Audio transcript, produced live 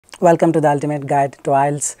Welcome to the ultimate guide to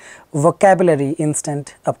IELTS vocabulary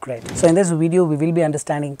instant upgrade. So in this video we will be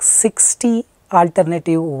understanding 60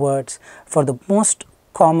 alternative words for the most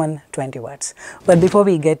common 20 words. But before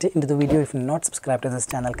we get into the video, if you're not subscribed to this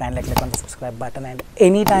channel, kindly click on the subscribe button, and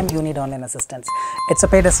anytime you need online assistance, it's a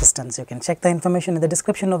paid assistance. You can check the information in the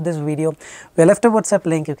description of this video. We left a WhatsApp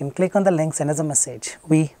link. You can click on the link, send us a message.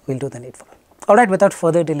 We will do the needful. Alright, without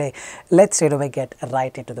further delay, let's straight away get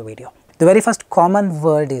right into the video. The very first common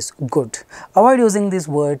word is good. Avoid using these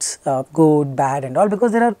words good, bad and all,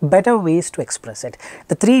 because there are better ways to express it.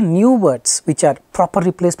 The three new words which are proper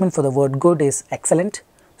replacement for the word good is excellent,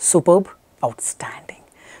 superb, outstanding.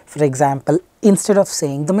 For example, instead of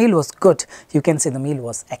saying the meal was good, you can say the meal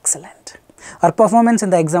was excellent. Her performance in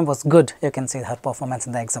the exam was good, you can say her performance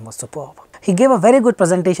in the exam was superb. He gave a very good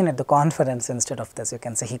presentation at the conference. Instead of this, you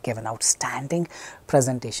can say he gave an outstanding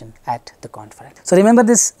presentation at the conference. So remember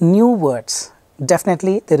these new words.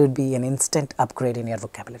 Definitely there would be an instant upgrade in your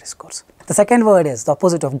vocabulary scores. The second word is, the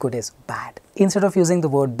opposite of good is bad. Instead of using the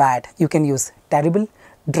word bad, you can use terrible,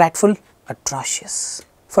 dreadful, atrocious.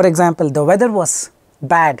 For example, the weather was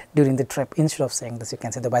bad during the trip. Instead of saying this, you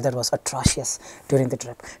can say the weather was atrocious during the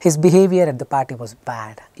trip. His behavior at the party was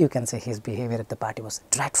bad. You can say his behavior at the party was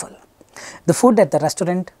dreadful. The food at the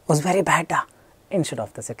restaurant was very bad. Instead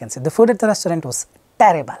of this, you can say the food at the restaurant was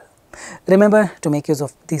terrible. Remember to make use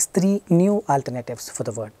of these three new alternatives for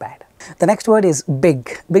the word bad. The next word is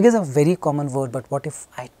big. Big is a very common word, but what if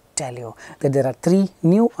I tell you that there are three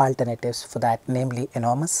new alternatives for that, namely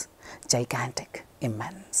enormous, gigantic,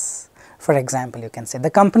 immense. For example, you can say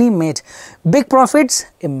the company made big profits,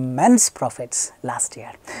 immense profits last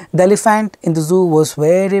year. The elephant in the zoo was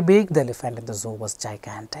very big, the elephant in the zoo was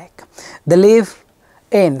gigantic. They live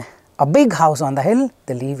in a big house on the hill,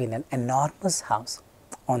 they live in an enormous house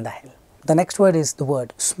on the hill. The next word is the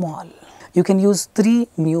word small. You can use three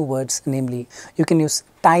new words, namely you can use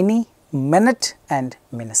tiny, minute and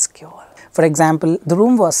minuscule. For example, the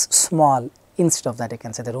room was small. Instead of that, you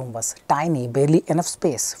can say the room was tiny, barely enough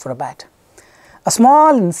space for a bat. A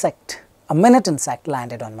small insect, a minute insect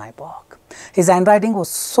landed on my book. His handwriting was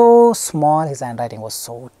so small, his handwriting was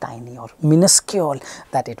so tiny or minuscule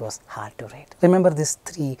that it was hard to read. Remember these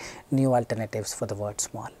three new alternatives for the word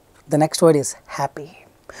small. The next word is happy.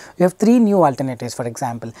 You have three new alternatives, for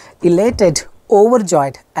example, elated,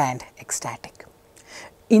 overjoyed and ecstatic.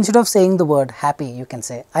 Instead of saying the word happy, you can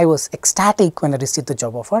say, I was ecstatic when I received the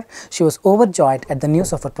job offer. She was overjoyed at the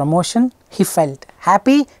news of her promotion. He felt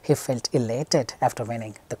happy. He felt elated after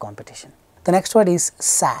winning the competition. The next word is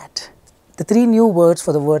sad. The three new words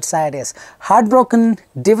for the word sad is heartbroken,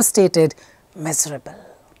 devastated, miserable.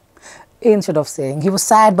 Instead of saying he was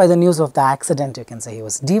sad by the news of the accident, you can say he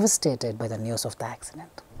was devastated by the news of the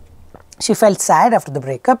accident. She felt sad after the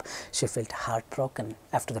breakup. She felt heartbroken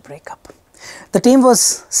after the breakup. The team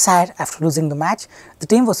was sad after losing the match. The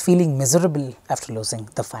team was feeling miserable after losing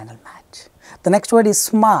the final match. The next word is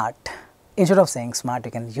smart. Instead of saying smart,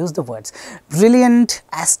 you can use the words brilliant,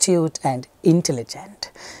 astute and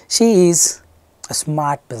intelligent. She is a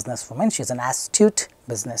smart businesswoman. She is an astute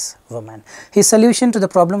businesswoman. His solution to the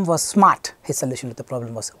problem was smart. His solution to the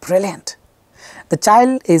problem was brilliant. The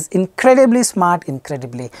child is incredibly smart,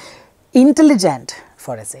 incredibly intelligent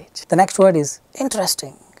for his age. The next word is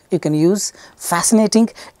interesting. You can use fascinating,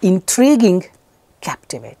 intriguing,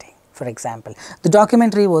 captivating. For example, the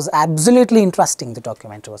documentary was absolutely interesting. The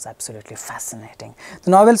documentary was absolutely fascinating.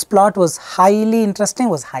 The novel's plot was highly interesting,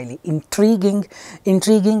 was highly intriguing.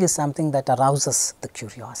 Intriguing is something that arouses the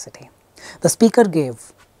curiosity. The speaker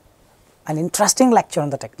gave an interesting lecture on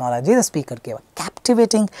the technology. The speaker gave a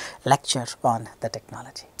captivating lecture on the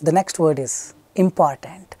technology. The next word is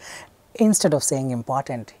important. Instead of saying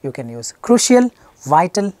important, you can use crucial,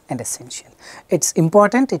 vital and essential. It's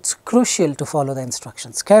important, it's crucial to follow the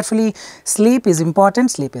instructions carefully. Sleep is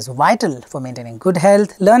important, sleep is vital for maintaining good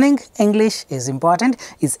health. Learning English is important,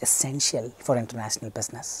 is essential for international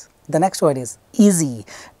business. The next word is easy.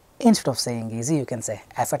 Instead of saying easy, you can say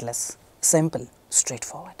effortless, simple,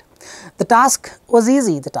 straightforward. The task was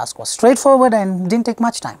easy, the task was straightforward and didn't take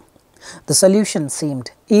much time. The solution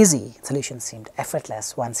seemed easy, the solution seemed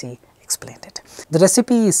effortless once he explained it. The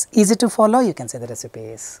recipe is easy to follow. You can say the recipe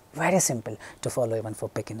is very simple to follow even for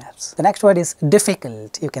beginners. The next word is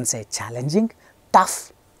difficult. You can say challenging,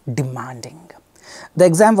 tough, demanding. The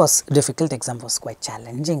exam was difficult. The exam was quite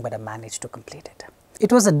challenging, but I managed to complete it.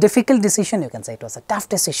 It was a difficult decision. You can say it was a tough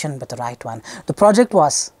decision, but the right one. The project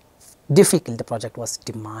was difficult. The project was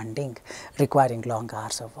demanding, requiring long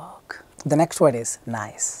hours of work. The next word is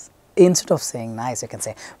nice. Instead of saying nice, you can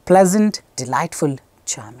say pleasant, delightful,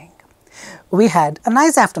 charming. We had a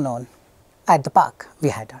nice afternoon at the park. We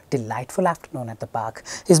had a delightful afternoon at the park.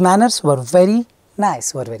 His manners were very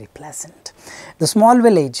nice, were very pleasant. The small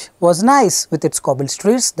village was nice with its cobbled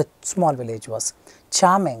streets. The small village was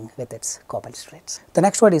charming with its cobbled streets. The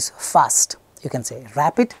next word is fast. You can say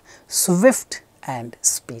rapid, swift and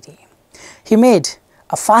speedy. He made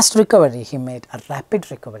a fast recovery. He made a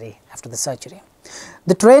rapid recovery after the surgery.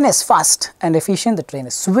 The train is fast and efficient. The train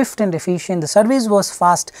is swift and efficient. The service was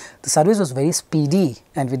fast. The service was very speedy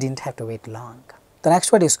and we didn't have to wait long. The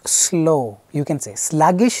next word is slow. You can say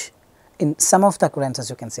sluggish. In some of the occurrences,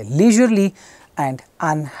 you can say leisurely and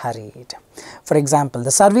unhurried. For example,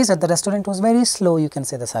 the service at the restaurant was very slow. You can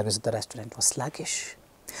say the service at the restaurant was sluggish.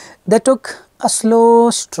 They took a slow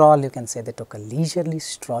stroll. You can say they took a leisurely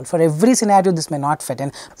stroll. For every scenario, this may not fit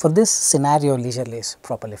in. For this scenario, leisurely is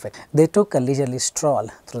properly fit. They took a leisurely stroll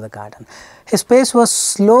through the garden. His pace was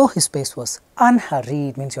slow. His pace was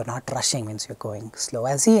unhurried. Means you're not rushing. Means you're going slow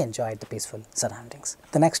as he enjoyed the peaceful surroundings.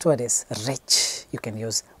 The next word is rich. You can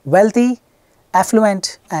use wealthy,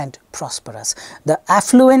 affluent and prosperous. The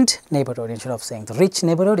affluent neighborhood, instead of saying the rich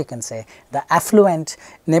neighborhood, you can say the affluent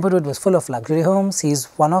neighborhood was full of luxury homes. He is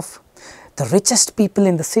one of the richest people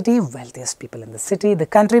in the city, wealthiest people in the city. The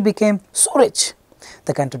country became so rich.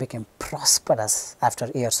 The country became prosperous after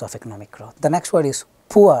years of economic growth. The next word is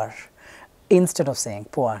poor. Instead of saying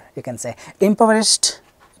poor, you can say impoverished,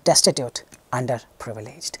 destitute,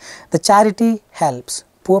 underprivileged. The charity helps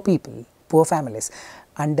poor people, poor families,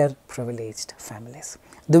 underprivileged families.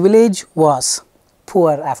 The village was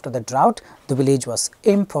poor after the drought. The village was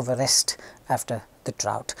impoverished after the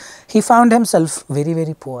drought. He found himself very,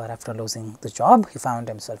 very poor after losing the job. He found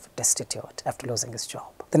himself destitute after losing his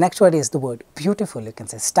job. The next word is the word beautiful. You can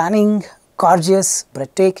say stunning, gorgeous,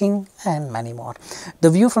 breathtaking and many more. The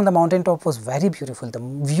view from the mountaintop was very beautiful. The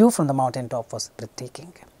view from the mountaintop was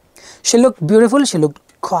breathtaking. She looked beautiful. She looked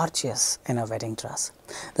gorgeous in a wedding dress.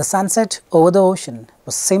 The sunset over the ocean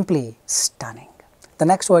was simply stunning. The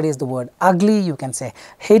next word is the word ugly. You can say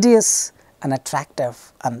hideous,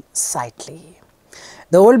 unattractive, unsightly.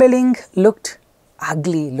 The old building looked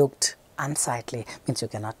ugly, looked unsightly, means you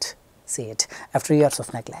cannot see it after years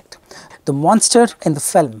of neglect. The monster in the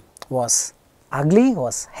film was ugly,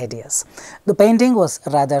 was hideous. The painting was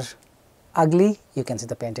rather ugly. You can see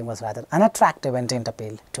the painting was rather unattractive and didn't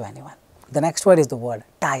appeal to anyone. The next word is the word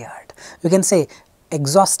tired. You can say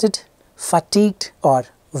exhausted, fatigued or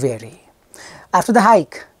weary. After the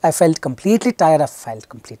hike, I felt completely tired. I felt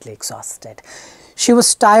completely exhausted. She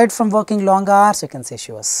was tired from working long hours. You can say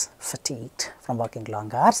she was fatigued from working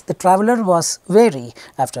long hours. The traveler was weary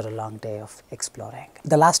after a long day of exploring.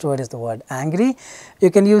 The last word is the word angry.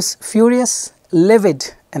 You can use furious,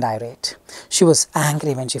 livid and irate. She was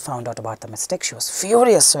angry when she found out about the mistake. She was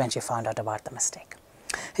furious when she found out about the mistake.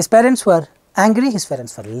 His parents were angry, his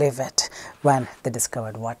parents were livid when they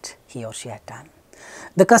discovered what he or she had done.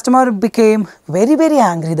 The customer became very, very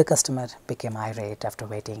angry. The customer became irate after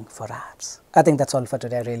waiting for hours. I think that's all for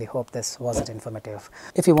today. I really hope this wasn't informative.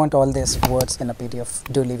 If you want all these words in a PDF,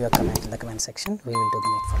 do leave your comment in the comment section. We will do the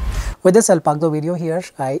needful. With this, I'll park the video here.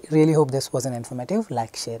 I really hope this was informative.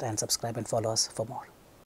 Like, share and subscribe and follow us for more.